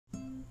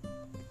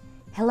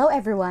Hello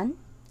everyone!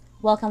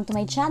 Welcome to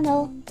my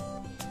channel.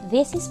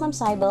 This is Ma'am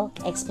SYBEL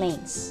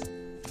Explains.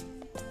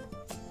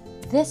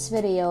 This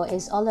video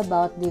is all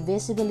about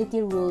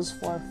divisibility rules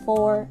for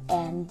 4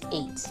 and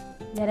 8.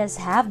 Let us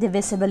have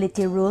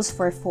divisibility rules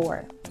for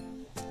 4.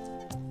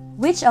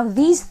 Which of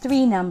these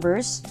three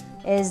numbers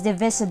is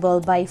divisible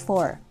by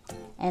 4?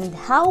 And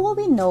how will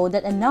we know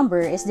that a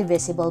number is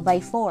divisible by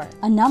 4?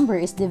 A number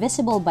is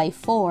divisible by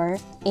 4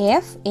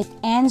 if it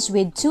ends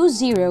with 2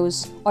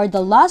 zeros or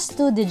the last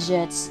 2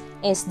 digits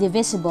is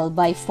divisible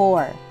by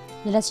 4.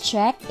 Let us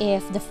check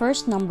if the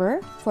first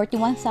number,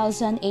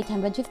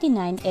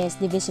 41,859, is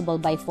divisible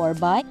by 4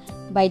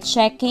 by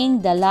checking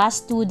the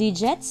last 2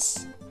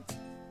 digits.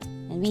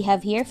 And we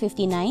have here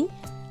 59.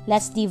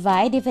 Let's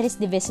divide if it is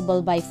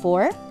divisible by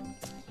 4.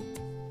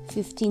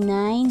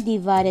 59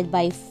 divided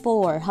by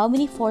 4. How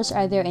many 4s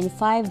are there in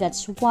 5?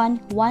 That's 1.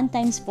 1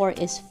 times 4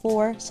 is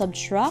 4.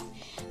 Subtract.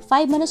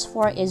 5 minus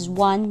 4 is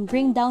 1.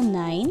 Bring down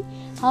 9.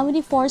 How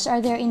many 4s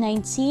are there in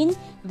 19?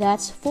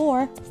 That's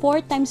 4.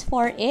 4 times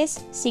 4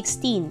 is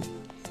 16.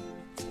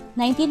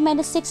 19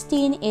 minus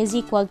 16 is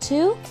equal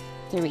to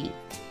 3.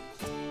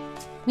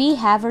 We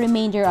have a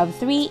remainder of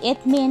 3.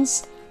 It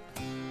means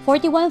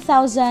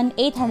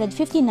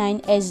 41,859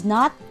 is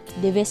not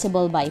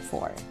divisible by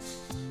 4.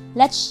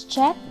 Let's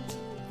check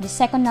the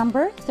second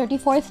number,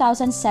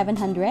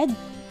 34,700.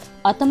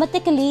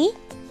 Automatically,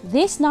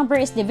 this number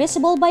is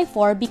divisible by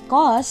 4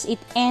 because it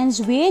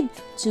ends with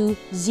 2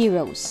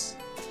 zeros,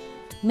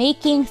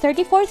 making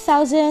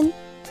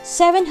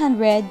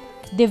 34,700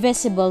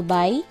 divisible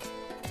by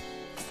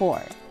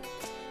 4.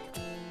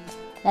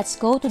 Let's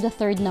go to the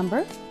third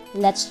number.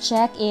 Let's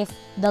check if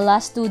the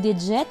last 2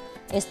 digit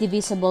is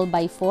divisible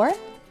by 4.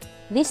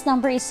 This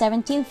number is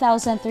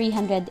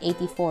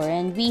 17,384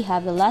 and we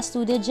have the last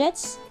 2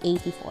 digits,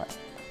 84.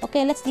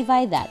 Okay, let's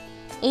divide that.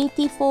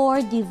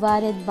 84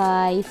 divided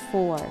by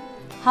 4.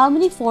 How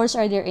many 4s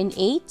are there in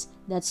 8?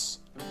 That's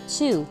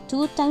 2.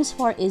 2 times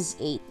 4 is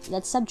 8.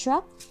 Let's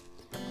subtract.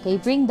 Okay,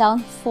 bring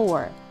down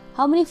 4.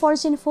 How many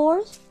 4s in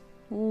 4?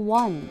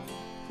 1.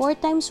 4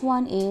 times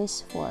 1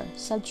 is 4.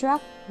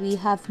 Subtract. We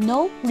have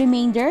no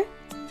remainder.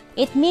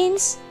 It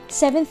means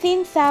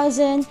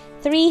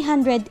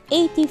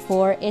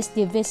 17,384 is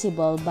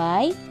divisible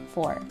by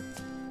 4.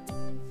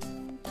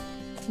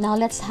 Now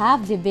let's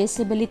have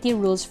divisibility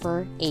rules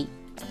for 8.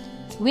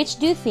 Which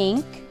do you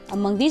think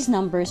among these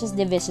numbers is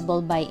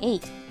divisible by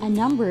 8? A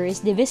number is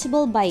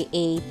divisible by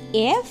 8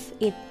 if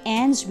it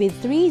ends with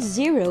 3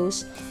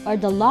 zeros or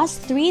the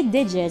last 3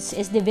 digits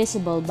is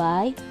divisible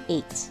by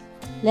 8.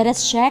 Let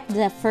us check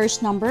the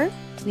first number.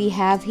 We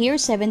have here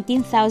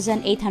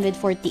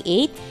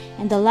 17,848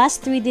 and the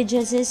last 3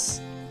 digits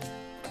is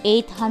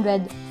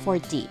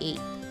 848.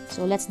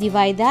 So let's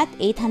divide that.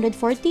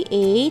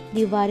 848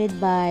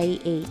 divided by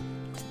 8.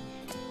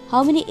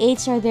 How many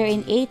 8s are there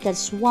in 8?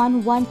 That's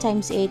 1. 1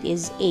 times 8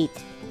 is 8.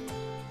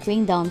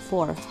 Bring down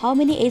 4. How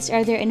many 8s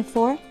are there in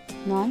 4?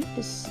 None.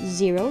 That's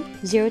 0.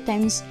 0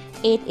 times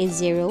 8 is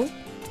 0.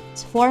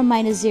 4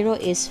 minus 0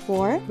 is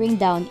 4. Bring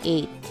down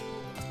 8.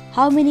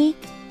 How many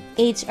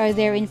 8s are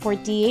there in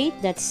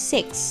 48? That's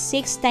 6.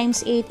 6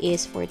 times 8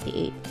 is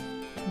 48.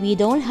 We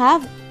don't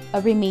have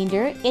a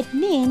remainder. It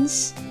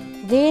means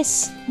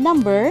this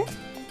number,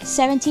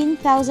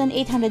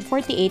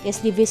 17,848, is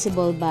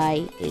divisible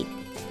by 8.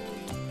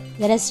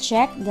 Let us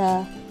check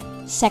the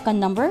second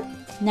number,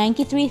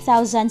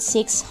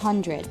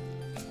 93,600.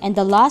 And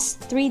the last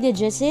 3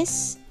 digits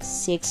is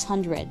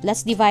 600.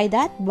 Let's divide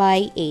that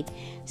by 8.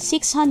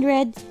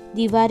 600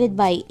 divided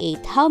by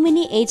 8. How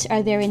many 8s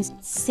are there in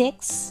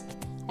 6?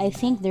 I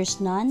think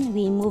there's none.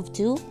 We move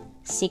to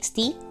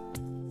 60.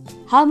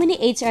 How many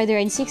 8s are there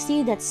in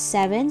 60? That's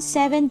 7.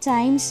 7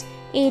 times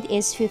 8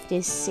 is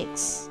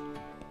 56.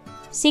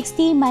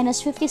 60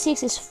 minus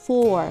 56 is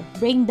 4.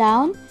 Bring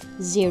down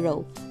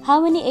 0.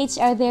 How many 8s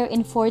are there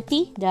in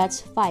 40?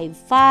 That's 5.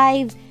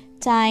 5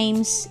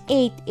 times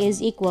 8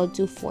 is equal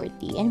to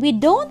 40. And we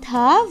don't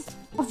have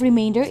a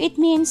remainder. It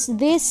means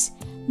this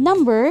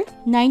number,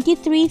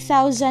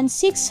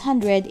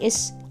 93,600,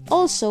 is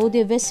also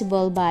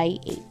divisible by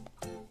 8.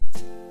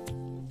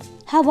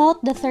 How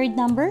about the third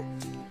number?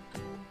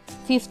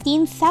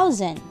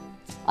 15,000.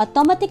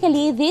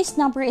 Automatically, this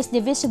number is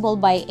divisible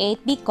by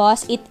 8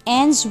 because it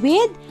ends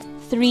with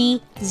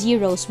 3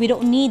 zeros. We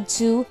don't need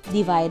to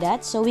divide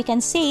that. So we can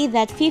say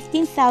that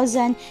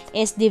 15,000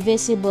 is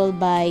divisible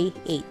by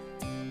 8.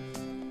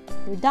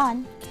 We're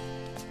done.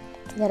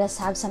 Let us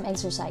have some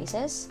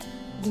exercises.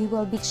 We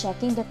will be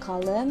checking the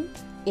column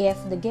if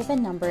the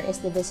given number is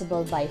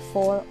divisible by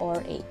 4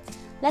 or 8.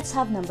 Let's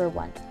have number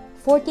 1.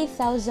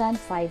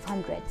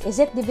 40,500. Is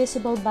it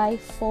divisible by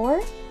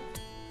 4?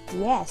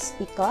 Yes,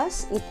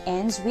 because it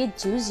ends with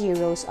 2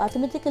 zeros.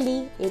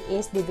 Automatically, it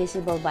is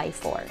divisible by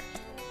 4.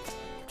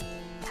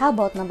 How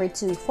about number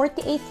 2?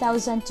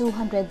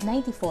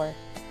 48,294.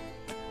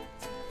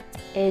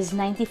 Is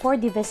 94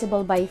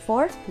 divisible by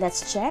 4?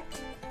 Let's check.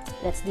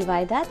 Let's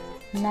divide that.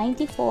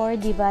 94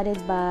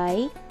 divided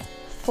by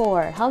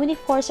 4. How many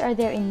 4s are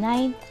there in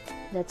 9?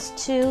 That's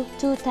 2.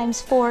 2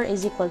 times 4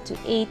 is equal to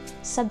 8.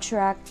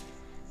 Subtract.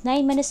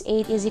 9 minus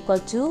 8 is equal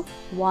to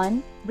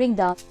 1. Bring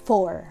down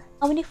 4.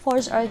 How many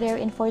 4s are there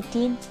in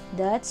 14?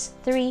 That's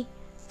 3.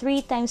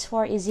 3 times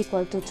 4 is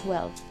equal to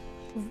 12.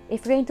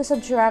 If we're going to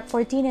subtract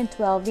 14 and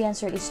 12, the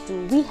answer is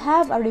 2. We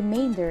have a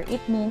remainder.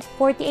 It means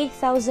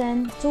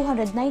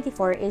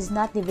 48,294 is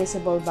not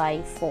divisible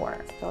by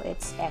 4. So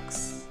it's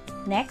X.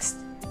 Next,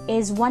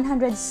 is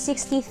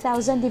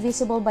 160,000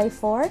 divisible by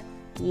 4?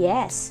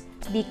 Yes,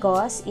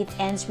 because it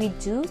ends with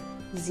 2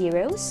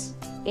 zeros.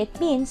 It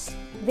means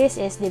this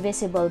is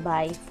divisible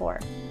by 4.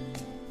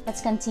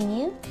 Let's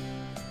continue.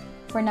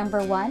 For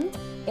number 1,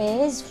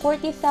 is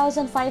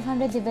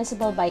 40,500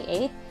 divisible by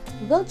 8?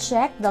 We'll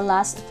check the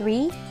last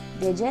 3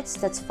 digits.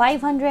 That's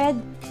 500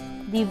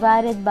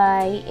 divided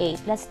by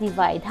 8. Let's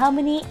divide. How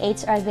many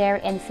 8s are there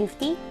in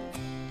 50?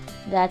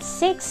 That's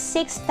 6.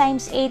 6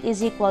 times 8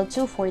 is equal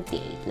to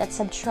 48. Let's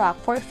subtract.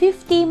 For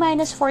 50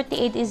 minus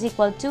 48 is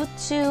equal to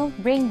 2.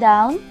 Bring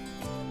down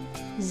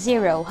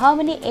 0. How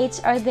many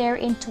 8s are there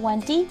in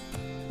 20?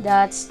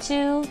 That's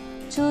 2.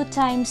 2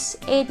 times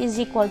 8 is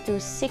equal to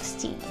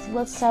 16.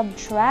 We'll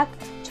subtract.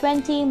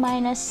 20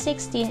 minus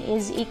 16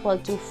 is equal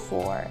to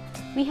 4.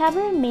 We have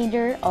a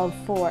remainder of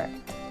 4,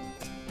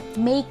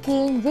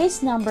 making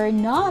this number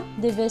not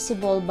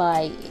divisible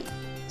by 8.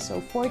 So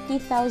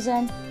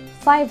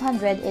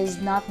 40,500 is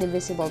not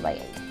divisible by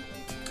 8.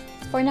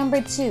 For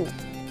number 2,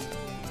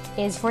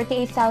 is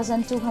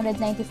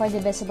 48,294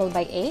 divisible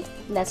by 8?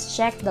 Let's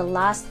check the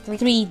last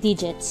 3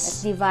 digits.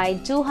 Let's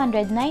divide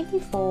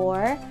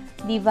 294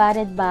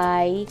 divided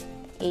by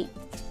 8.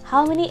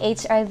 How many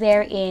 8s are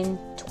there in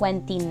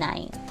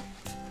 29?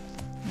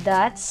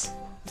 That's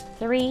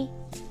 3.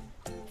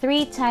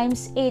 3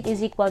 times 8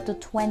 is equal to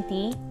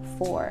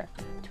 24.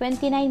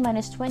 29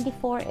 minus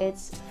 24,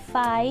 it's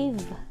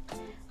 5.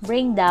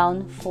 Bring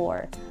down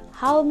 4.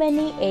 How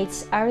many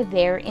 8s are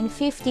there in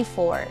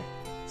 54?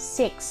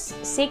 6.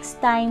 6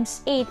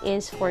 times 8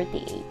 is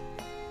 48.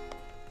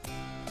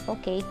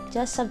 Okay,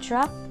 just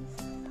subtract.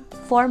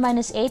 4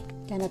 minus 8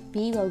 cannot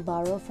be. We'll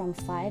borrow from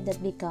 5.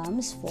 That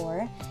becomes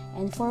 4.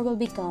 And 4 will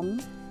become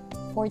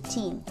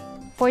 14.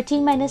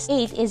 14 minus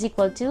 8 is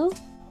equal to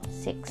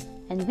 6.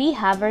 And we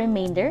have a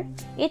remainder.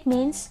 It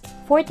means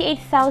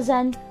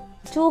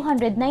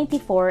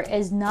 48,294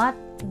 is not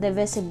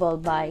divisible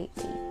by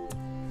 8.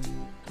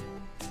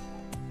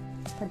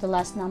 For the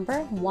last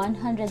number,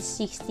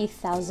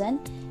 160,000.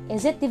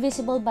 Is it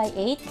divisible by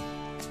 8?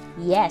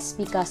 Yes,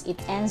 because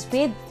it ends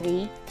with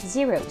 3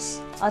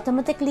 zeros.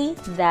 Automatically,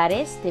 that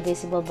is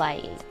divisible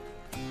by 8.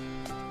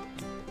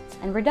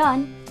 And we're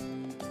done.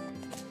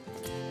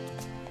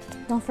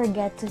 Don't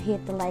forget to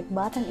hit the like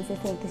button if you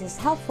think this is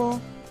helpful.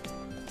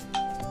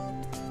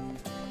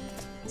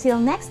 Till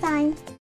next time!